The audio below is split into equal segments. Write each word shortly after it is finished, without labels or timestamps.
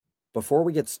Before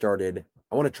we get started,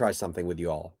 I want to try something with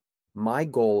you all. My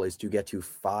goal is to get to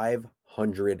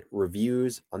 500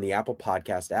 reviews on the Apple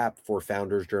Podcast app for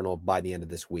Founders Journal by the end of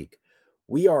this week.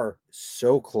 We are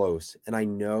so close, and I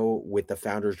know with the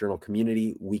Founders Journal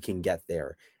community, we can get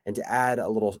there. And to add a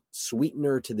little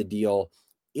sweetener to the deal,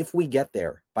 if we get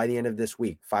there by the end of this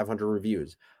week, 500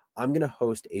 reviews, I'm going to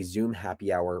host a Zoom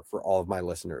happy hour for all of my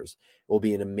listeners. It will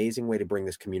be an amazing way to bring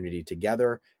this community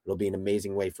together. It'll be an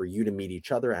amazing way for you to meet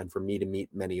each other and for me to meet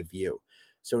many of you.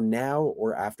 So now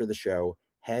or after the show,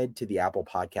 head to the Apple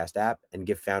Podcast app and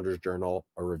give Founders Journal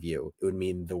a review. It would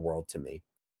mean the world to me.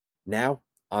 Now,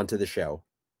 on to the show.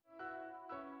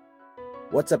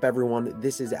 What's up, everyone?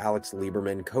 This is Alex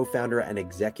Lieberman, co-founder and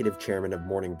executive chairman of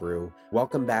Morning Brew.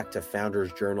 Welcome back to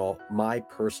Founders Journal, my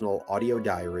personal audio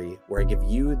diary, where I give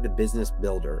you, the business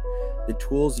builder, the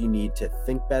tools you need to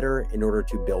think better in order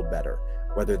to build better,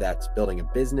 whether that's building a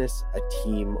business, a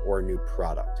team, or a new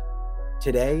product.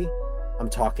 Today, I'm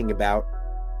talking about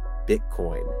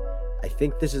Bitcoin. I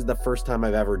think this is the first time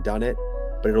I've ever done it,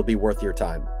 but it'll be worth your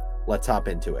time. Let's hop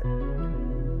into it.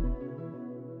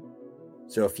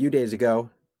 So a few days ago,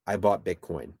 I bought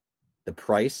Bitcoin. The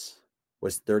price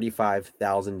was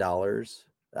 $35,000.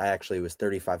 Actually, it was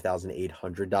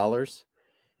 $35,800.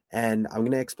 And I'm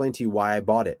going to explain to you why I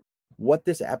bought it. What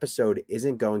this episode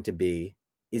isn't going to be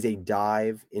is a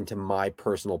dive into my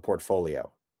personal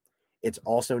portfolio. It's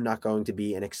also not going to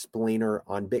be an explainer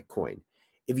on Bitcoin.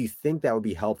 If you think that would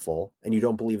be helpful and you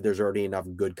don't believe there's already enough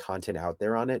good content out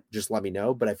there on it, just let me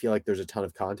know. But I feel like there's a ton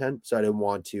of content, so I didn't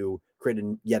want to create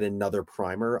yet another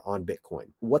primer on Bitcoin.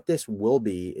 What this will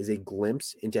be is a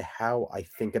glimpse into how I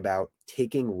think about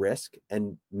taking risk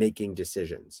and making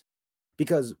decisions.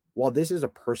 Because while this is a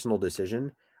personal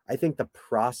decision, I think the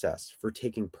process for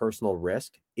taking personal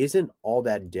risk isn't all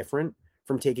that different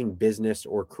from taking business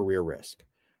or career risk.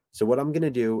 So what I'm going to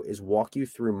do is walk you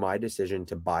through my decision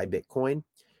to buy Bitcoin,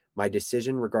 my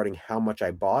decision regarding how much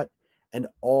I bought, and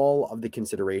all of the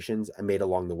considerations I made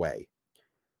along the way.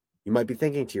 You might be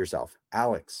thinking to yourself,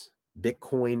 Alex,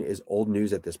 Bitcoin is old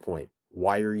news at this point.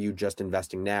 Why are you just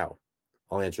investing now?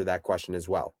 I'll answer that question as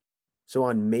well. So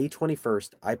on May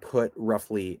 21st, I put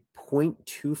roughly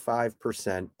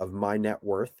 0.25% of my net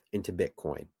worth into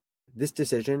Bitcoin. This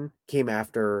decision came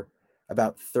after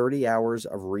about 30 hours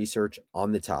of research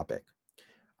on the topic.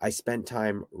 I spent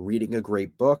time reading a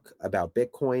great book about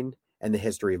Bitcoin and the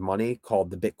history of money called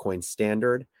The Bitcoin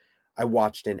Standard. I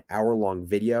watched an hour-long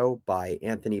video by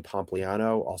Anthony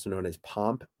Pompliano, also known as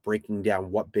Pomp, breaking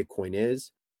down what Bitcoin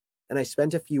is. And I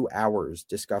spent a few hours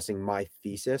discussing my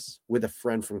thesis with a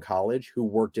friend from college who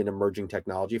worked in emerging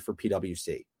technology for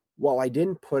PwC. While I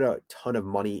didn't put a ton of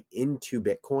money into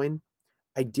Bitcoin,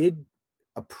 I did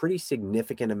a pretty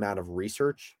significant amount of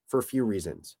research for a few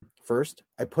reasons. First,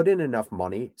 I put in enough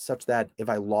money such that if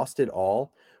I lost it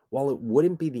all, while it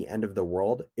wouldn't be the end of the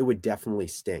world, it would definitely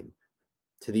sting.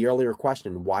 To the earlier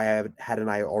question, why hadn't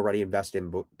I already invested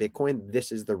in Bitcoin?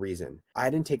 This is the reason. I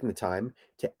hadn't taken the time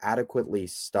to adequately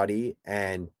study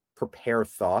and prepare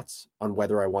thoughts on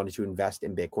whether I wanted to invest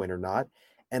in Bitcoin or not.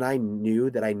 And I knew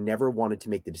that I never wanted to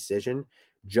make the decision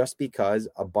just because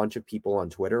a bunch of people on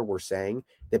Twitter were saying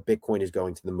that Bitcoin is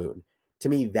going to the moon. To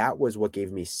me, that was what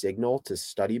gave me signal to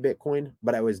study Bitcoin,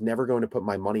 but I was never going to put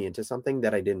my money into something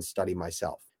that I didn't study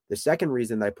myself. The second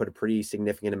reason that I put a pretty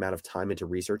significant amount of time into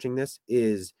researching this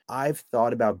is I've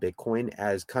thought about Bitcoin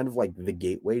as kind of like the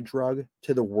gateway drug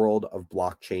to the world of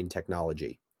blockchain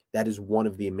technology. That is one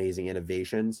of the amazing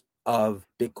innovations of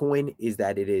Bitcoin, is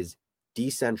that it is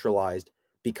decentralized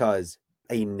because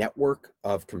a network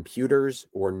of computers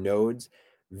or nodes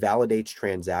validates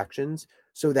transactions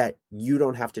so that you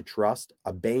don't have to trust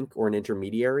a bank or an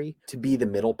intermediary to be the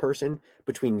middle person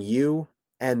between you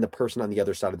and the person on the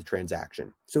other side of the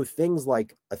transaction. So things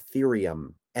like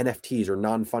Ethereum, NFTs or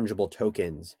non-fungible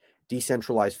tokens,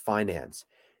 decentralized finance,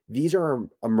 these are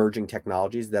emerging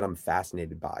technologies that I'm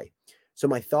fascinated by. So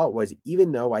my thought was,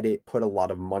 even though I didn't put a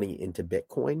lot of money into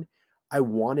Bitcoin, I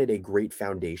wanted a great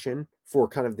foundation for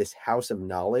kind of this house of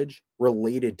knowledge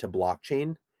related to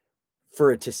blockchain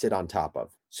for it to sit on top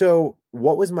of. So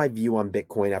what was my view on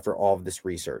Bitcoin after all of this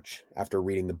research? After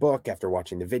reading the book, after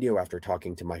watching the video, after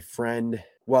talking to my friend?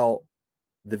 Well,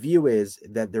 the view is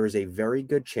that there is a very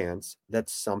good chance that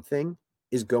something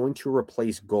is going to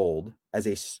replace gold as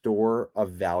a store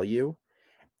of value.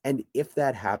 And if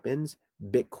that happens,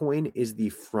 Bitcoin is the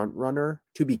front runner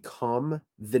to become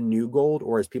the new gold,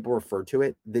 or as people refer to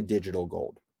it, the digital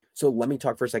gold. So let me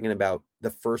talk for a second about the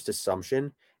first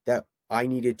assumption that I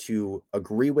needed to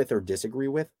agree with or disagree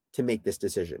with to make this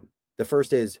decision. The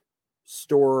first is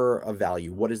store of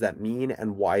value. What does that mean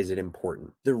and why is it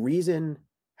important? The reason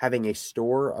having a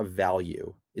store of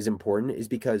value is important is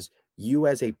because you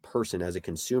as a person, as a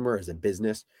consumer, as a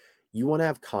business, you want to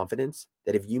have confidence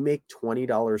that if you make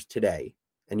 $20 today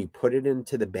and you put it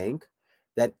into the bank,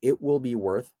 that it will be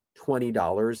worth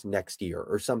 $20 next year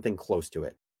or something close to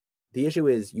it. The issue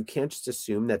is you can't just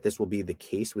assume that this will be the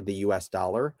case with the US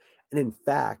dollar. And in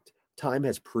fact, time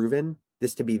has proven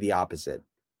this to be the opposite.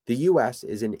 The US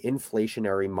is an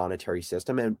inflationary monetary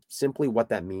system. And simply what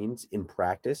that means in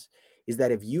practice is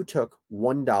that if you took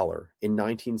 $1 in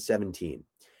 1917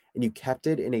 and you kept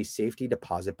it in a safety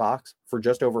deposit box for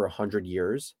just over 100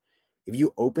 years, if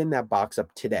you open that box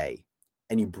up today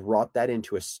and you brought that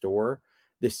into a store,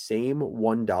 the same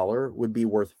 $1 would be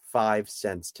worth 5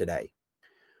 cents today.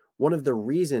 One of the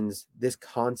reasons this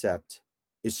concept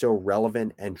is so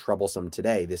relevant and troublesome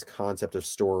today, this concept of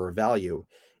store of value,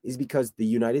 is because the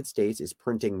United States is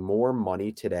printing more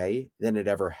money today than it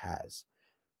ever has.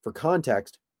 For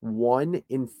context, 1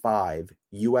 in 5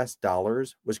 US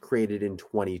dollars was created in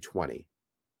 2020.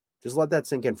 Just let that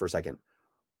sink in for a second.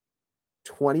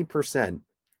 20%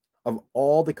 of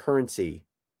all the currency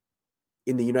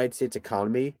in the United States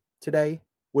economy today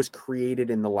was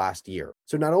created in the last year.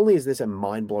 So not only is this a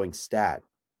mind-blowing stat,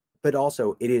 but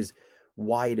also it is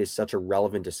why it is such a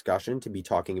relevant discussion to be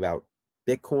talking about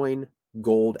Bitcoin,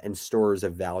 gold, and stores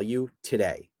of value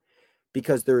today.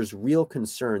 Because there's real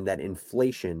concern that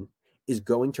inflation is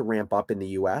going to ramp up in the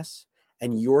US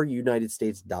and your United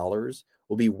States dollars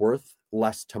will be worth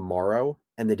less tomorrow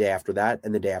and the day after that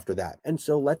and the day after that. And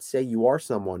so let's say you are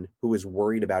someone who is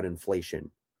worried about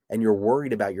inflation and you're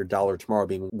worried about your dollar tomorrow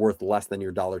being worth less than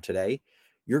your dollar today,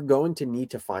 you're going to need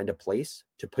to find a place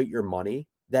to put your money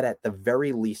that at the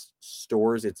very least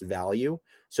stores its value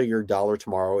so your dollar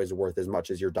tomorrow is worth as much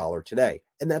as your dollar today.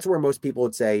 And that's where most people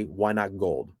would say, why not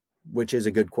gold? Which is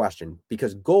a good question,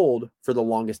 because gold for the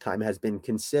longest time has been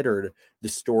considered the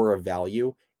store of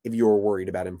value if you're worried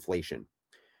about inflation.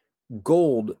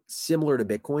 Gold, similar to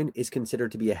Bitcoin, is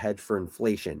considered to be a hedge for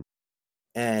inflation.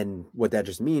 And what that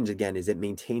just means, again, is it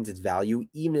maintains its value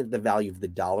even if the value of the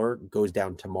dollar goes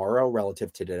down tomorrow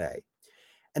relative to today.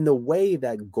 And the way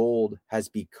that gold has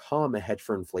become a hedge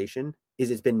for inflation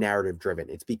is it's been narrative driven.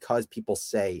 It's because people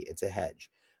say it's a hedge.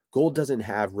 Gold doesn't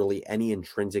have really any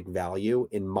intrinsic value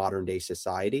in modern day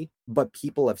society, but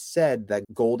people have said that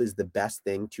gold is the best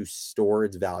thing to store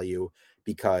its value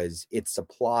because its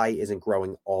supply isn't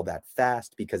growing all that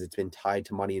fast because it's been tied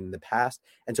to money in the past.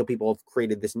 And so people have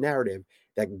created this narrative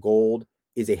that gold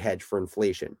is a hedge for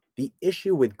inflation. The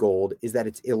issue with gold is that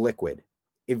it's illiquid.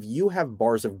 If you have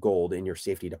bars of gold in your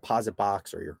safety deposit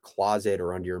box or your closet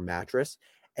or under your mattress,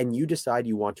 and you decide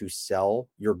you want to sell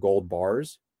your gold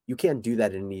bars, you can't do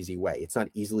that in an easy way. It's not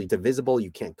easily divisible.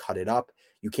 You can't cut it up.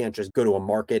 You can't just go to a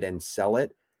market and sell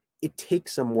it. It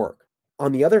takes some work.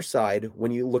 On the other side,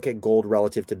 when you look at gold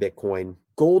relative to Bitcoin,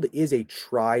 gold is a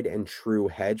tried and true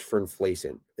hedge for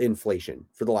inflation.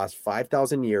 For the last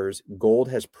 5,000 years, gold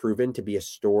has proven to be a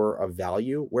store of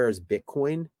value, whereas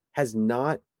Bitcoin has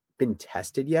not been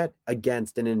tested yet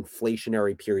against an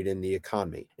inflationary period in the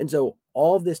economy. And so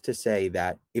all of this to say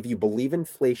that if you believe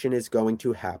inflation is going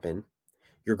to happen,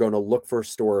 you're going to look for a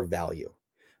store of value.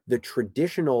 The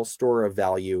traditional store of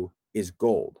value is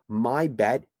gold. My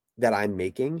bet that I'm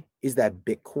making is that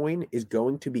Bitcoin is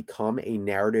going to become a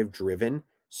narrative-driven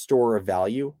store of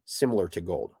value similar to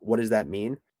gold. What does that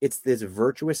mean? It's this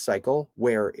virtuous cycle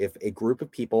where if a group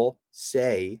of people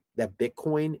say that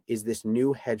Bitcoin is this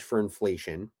new hedge for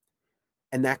inflation,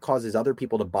 and that causes other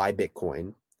people to buy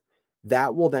Bitcoin,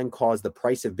 that will then cause the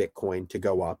price of Bitcoin to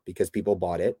go up because people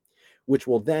bought it, which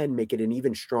will then make it an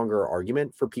even stronger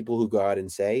argument for people who go out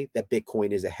and say that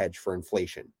Bitcoin is a hedge for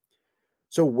inflation.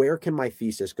 So where can my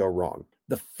thesis go wrong?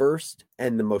 The first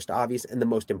and the most obvious and the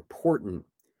most important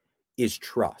is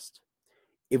trust.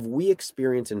 If we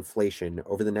experience inflation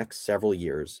over the next several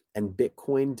years and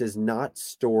Bitcoin does not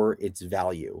store its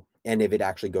value, and if it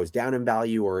actually goes down in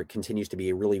value or it continues to be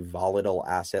a really volatile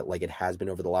asset like it has been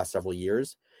over the last several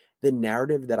years, the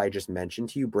narrative that I just mentioned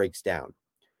to you breaks down.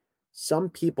 Some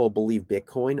people believe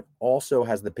Bitcoin also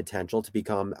has the potential to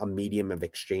become a medium of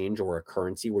exchange or a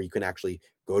currency where you can actually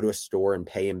go to a store and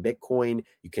pay in Bitcoin.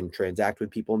 You can transact with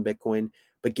people in Bitcoin.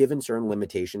 But given certain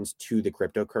limitations to the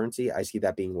cryptocurrency, I see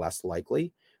that being less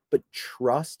likely. But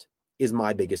trust is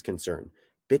my biggest concern.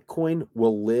 Bitcoin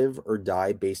will live or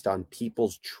die based on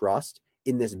people's trust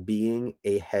in this being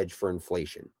a hedge for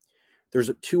inflation.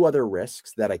 There's two other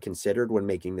risks that I considered when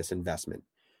making this investment.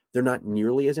 They're not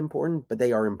nearly as important, but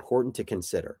they are important to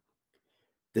consider.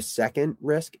 The second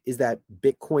risk is that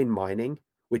Bitcoin mining,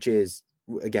 which is,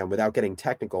 again, without getting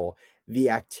technical, the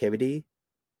activity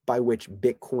by which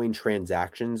Bitcoin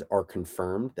transactions are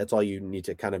confirmed. That's all you need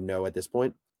to kind of know at this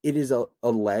point. It is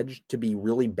alleged to be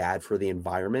really bad for the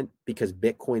environment because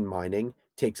Bitcoin mining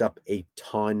takes up a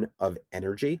ton of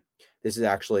energy. This is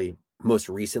actually most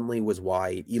recently was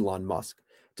why Elon Musk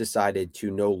decided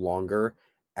to no longer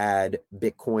add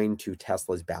Bitcoin to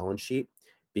Tesla's balance sheet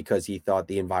because he thought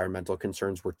the environmental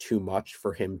concerns were too much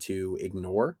for him to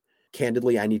ignore.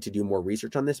 Candidly, I need to do more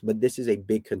research on this, but this is a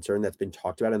big concern that's been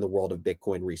talked about in the world of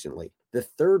Bitcoin recently. The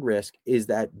third risk is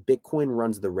that Bitcoin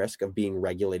runs the risk of being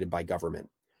regulated by government.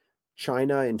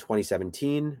 China in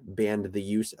 2017 banned the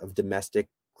use of domestic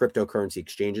cryptocurrency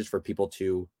exchanges for people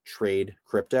to trade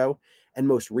crypto. And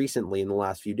most recently, in the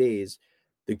last few days,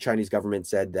 the Chinese government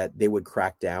said that they would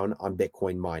crack down on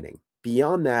Bitcoin mining.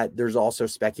 Beyond that, there's also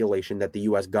speculation that the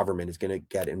US government is going to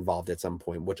get involved at some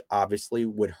point, which obviously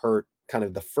would hurt kind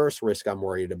of the first risk I'm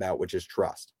worried about, which is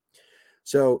trust.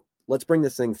 So let's bring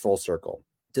this thing full circle.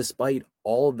 Despite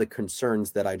all of the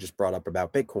concerns that I just brought up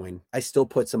about Bitcoin, I still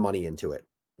put some money into it.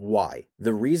 Why?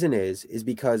 The reason is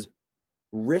because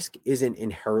risk isn't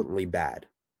inherently bad.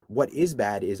 What is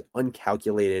bad is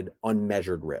uncalculated,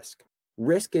 unmeasured risk.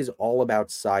 Risk is all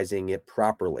about sizing it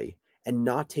properly and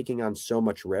not taking on so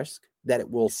much risk that it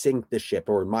will sink the ship,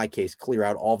 or in my case, clear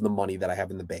out all of the money that I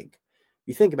have in the bank.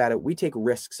 You think about it, we take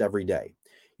risks every day.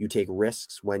 You take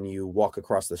risks when you walk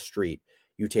across the street.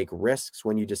 You take risks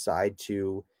when you decide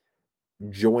to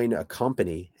join a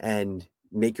company and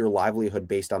make your livelihood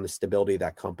based on the stability of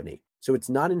that company. So it's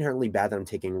not inherently bad that I'm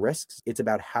taking risks. It's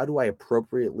about how do I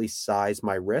appropriately size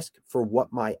my risk for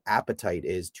what my appetite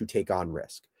is to take on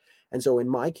risk. And so in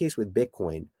my case with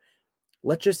Bitcoin,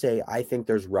 let's just say I think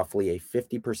there's roughly a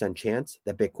 50% chance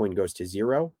that Bitcoin goes to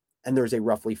zero, and there's a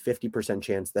roughly 50%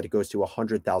 chance that it goes to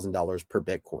 $100,000 per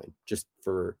Bitcoin. Just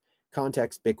for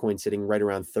context, Bitcoin's sitting right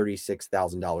around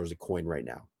 $36,000 a coin right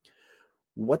now.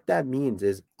 What that means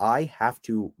is I have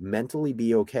to mentally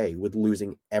be okay with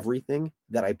losing everything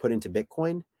that I put into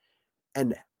Bitcoin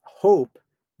and hope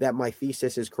that my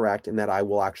thesis is correct and that I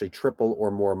will actually triple or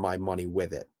more my money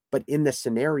with it. But in the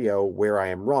scenario where I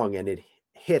am wrong and it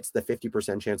hits the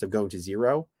 50% chance of going to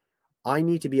zero, I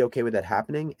need to be okay with that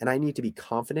happening. And I need to be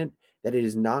confident that it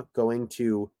is not going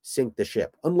to sink the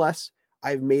ship unless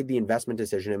I've made the investment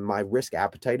decision and my risk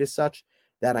appetite is such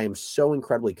that I am so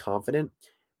incredibly confident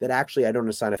that actually I don't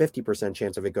assign a 50%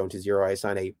 chance of it going to zero. I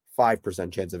assign a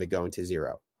 5% chance of it going to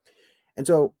zero. And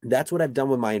so that's what I've done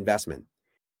with my investment.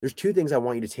 There's two things I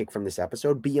want you to take from this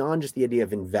episode beyond just the idea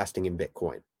of investing in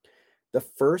Bitcoin. The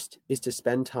first is to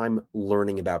spend time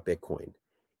learning about Bitcoin.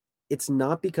 It's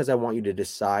not because I want you to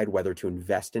decide whether to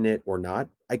invest in it or not.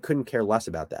 I couldn't care less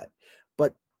about that.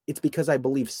 But it's because I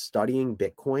believe studying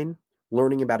Bitcoin,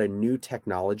 learning about a new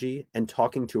technology, and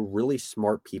talking to really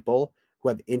smart people who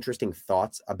have interesting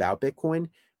thoughts about Bitcoin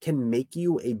can make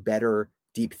you a better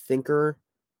deep thinker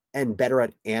and better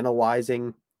at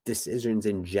analyzing decisions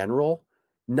in general,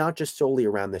 not just solely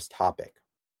around this topic.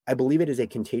 I believe it is a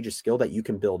contagious skill that you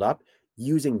can build up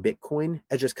using Bitcoin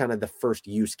as just kind of the first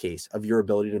use case of your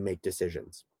ability to make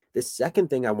decisions. The second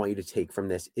thing I want you to take from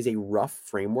this is a rough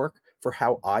framework for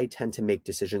how I tend to make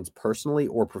decisions personally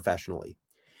or professionally.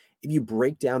 If you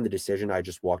break down the decision I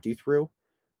just walked you through,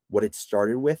 what it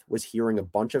started with was hearing a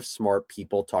bunch of smart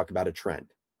people talk about a trend.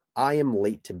 I am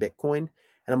late to Bitcoin,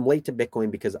 and I'm late to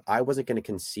Bitcoin because I wasn't going to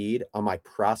concede on my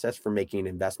process for making an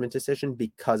investment decision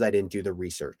because I didn't do the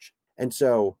research. And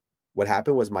so what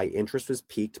happened was my interest was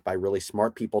piqued by really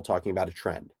smart people talking about a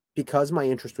trend. Because my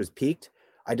interest was piqued,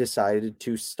 I decided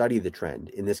to study the trend,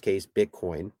 in this case,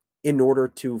 Bitcoin, in order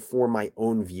to form my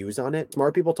own views on it.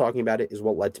 Smart people talking about it is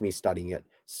what led to me studying it.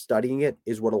 Studying it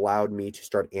is what allowed me to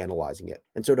start analyzing it.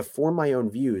 And so to form my own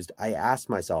views, I asked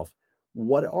myself,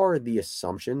 what are the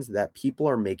assumptions that people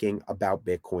are making about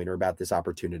Bitcoin or about this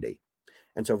opportunity?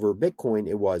 And so for Bitcoin,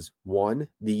 it was 1,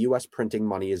 the US printing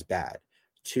money is bad.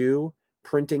 2,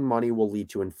 printing money will lead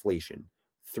to inflation.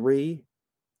 3,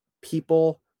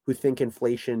 people who think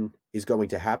inflation is going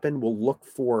to happen will look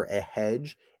for a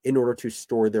hedge in order to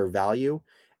store their value.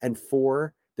 And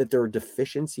 4, that there are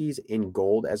deficiencies in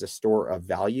gold as a store of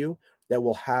value that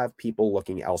will have people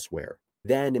looking elsewhere.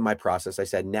 Then in my process, I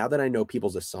said, now that I know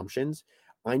people's assumptions,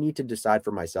 I need to decide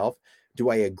for myself, do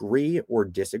I agree or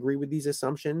disagree with these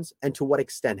assumptions? And to what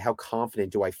extent, how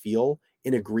confident do I feel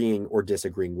in agreeing or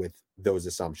disagreeing with those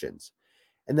assumptions?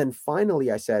 And then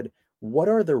finally, I said, what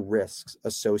are the risks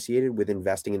associated with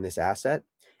investing in this asset?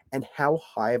 And how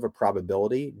high of a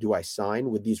probability do I sign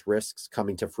with these risks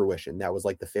coming to fruition? That was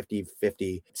like the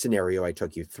 50-50 scenario I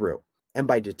took you through. And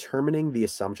by determining the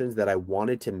assumptions that I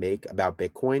wanted to make about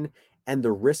Bitcoin and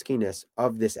the riskiness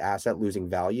of this asset losing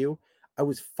value, I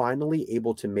was finally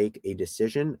able to make a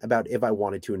decision about if I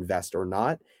wanted to invest or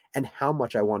not, and how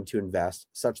much I wanted to invest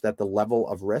such that the level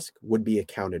of risk would be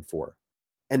accounted for.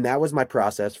 And that was my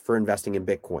process for investing in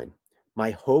Bitcoin. My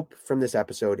hope from this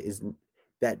episode is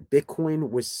that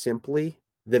Bitcoin was simply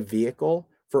the vehicle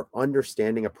for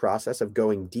understanding a process of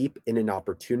going deep in an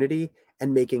opportunity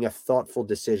and making a thoughtful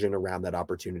decision around that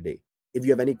opportunity. If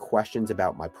you have any questions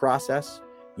about my process,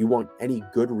 you want any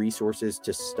good resources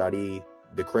to study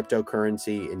the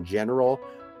cryptocurrency in general,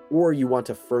 or you want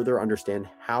to further understand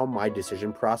how my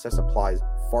decision process applies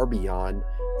far beyond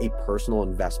a personal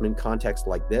investment context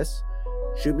like this,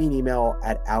 shoot me an email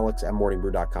at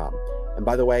alex@morningbrew.com. And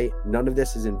by the way, none of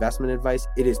this is investment advice.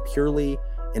 It is purely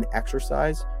an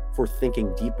exercise for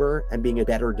thinking deeper and being a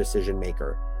better decision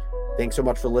maker. Thanks so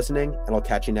much for listening, and I'll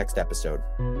catch you next episode.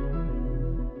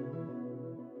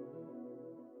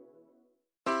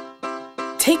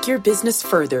 Take your business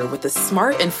further with the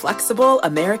smart and flexible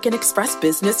American Express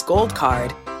Business Gold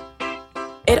Card.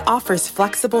 It offers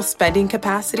flexible spending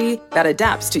capacity that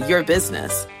adapts to your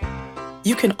business.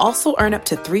 You can also earn up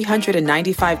to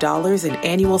 $395 in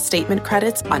annual statement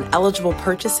credits on eligible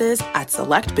purchases at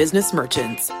select business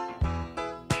merchants.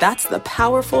 That's the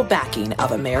powerful backing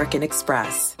of American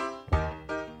Express.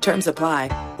 Terms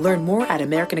apply. Learn more at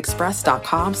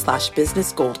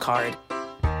americanexpress.com/business gold card.